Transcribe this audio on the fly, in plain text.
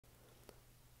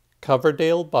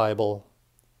Coverdale Bible,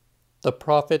 the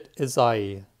Prophet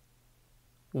Isaiah.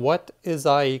 What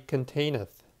Isaiah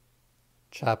containeth?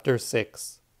 Chapter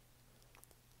 6.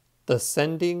 The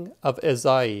sending of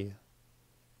Isaiah.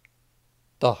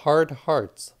 The hard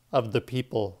hearts of the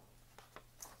people.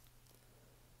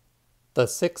 The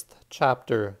 6th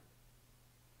chapter.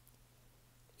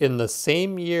 In the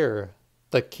same year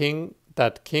that King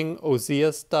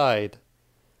Ozias died,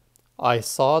 I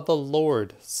saw the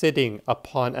Lord sitting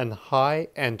upon an high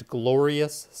and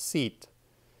glorious seat,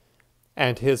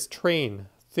 and his train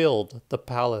filled the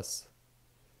palace.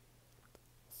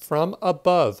 From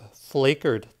above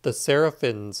flickered the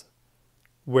seraphims,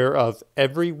 whereof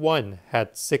every one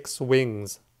had 6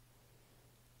 wings.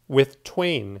 With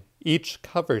twain each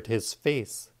covered his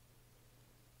face,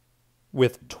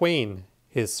 with twain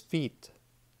his feet,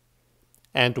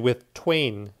 and with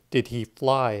twain did he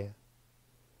fly.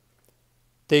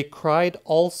 They cried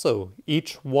also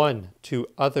each one to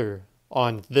other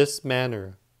on this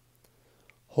manner,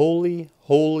 Holy,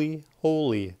 holy,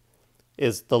 holy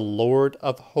is the Lord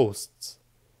of hosts.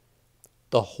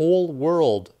 The whole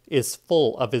world is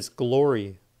full of his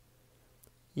glory.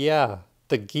 Yea,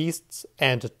 the geese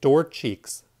and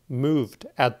door-cheeks moved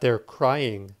at their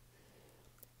crying,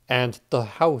 and the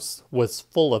house was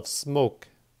full of smoke.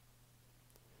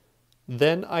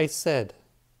 Then I said,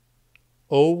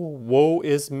 O woe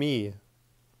is me,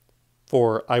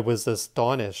 for I was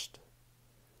astonished,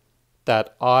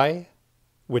 that I,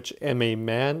 which am a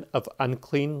man of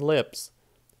unclean lips,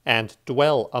 and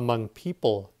dwell among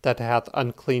people that hath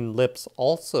unclean lips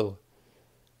also,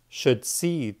 should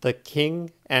see the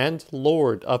King and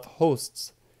Lord of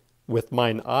hosts with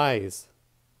mine eyes.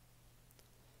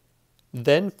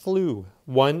 Then flew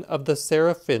one of the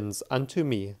seraphims unto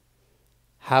me,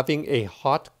 having a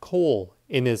hot coal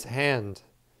in his hand,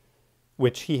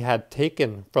 which he had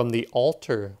taken from the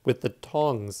altar with the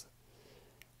tongs,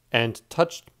 and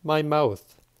touched my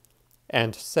mouth,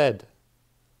 and said,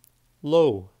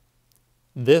 Lo,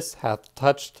 this hath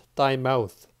touched thy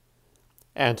mouth,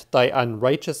 and thy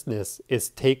unrighteousness is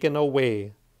taken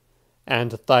away,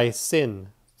 and thy sin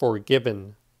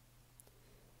forgiven.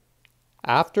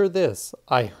 After this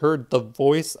I heard the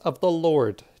voice of the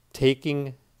Lord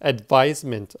taking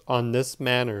advisement on this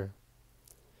manner,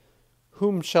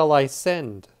 Whom shall I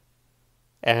send?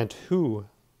 And who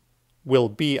will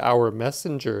be our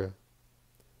messenger?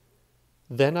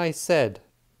 Then I said,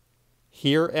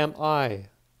 Here am I,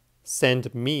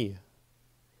 send me.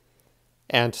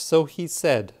 And so he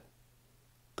said,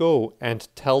 Go and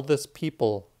tell this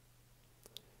people,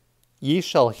 Ye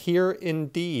shall hear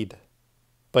indeed,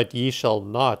 but ye shall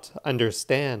not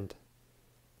understand.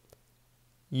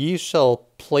 Ye shall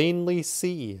plainly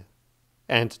see,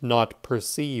 and not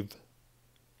perceive.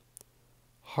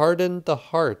 Harden the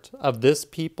heart of this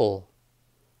people,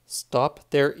 stop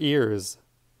their ears,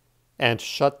 and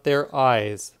shut their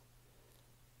eyes,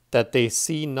 that they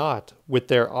see not with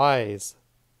their eyes,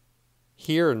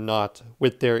 hear not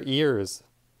with their ears,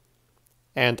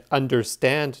 and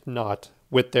understand not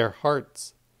with their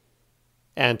hearts,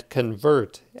 and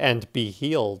convert and be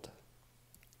healed.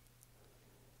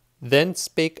 Then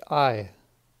spake I,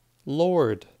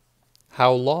 Lord,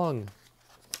 how long?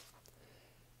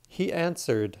 He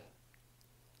answered,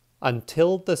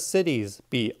 Until the cities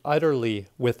be utterly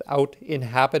without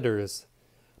inhabitants,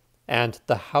 and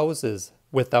the houses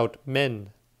without men,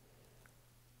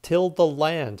 till the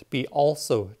land be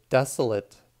also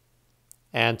desolate,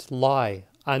 and lie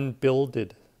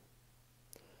unbuilded.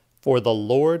 For the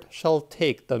Lord shall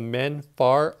take the men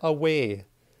far away,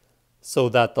 so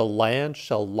that the land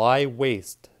shall lie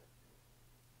waste.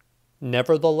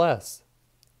 Nevertheless,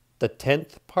 the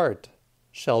 10th part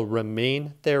shall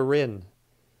remain therein,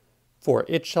 for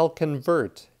it shall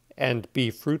convert and be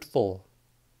fruitful.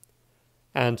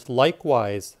 And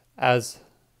likewise as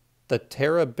the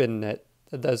terebinths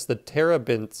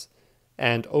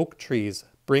and oak trees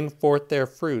bring forth their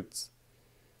fruits,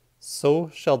 so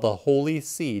shall the holy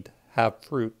seed have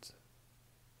fruit.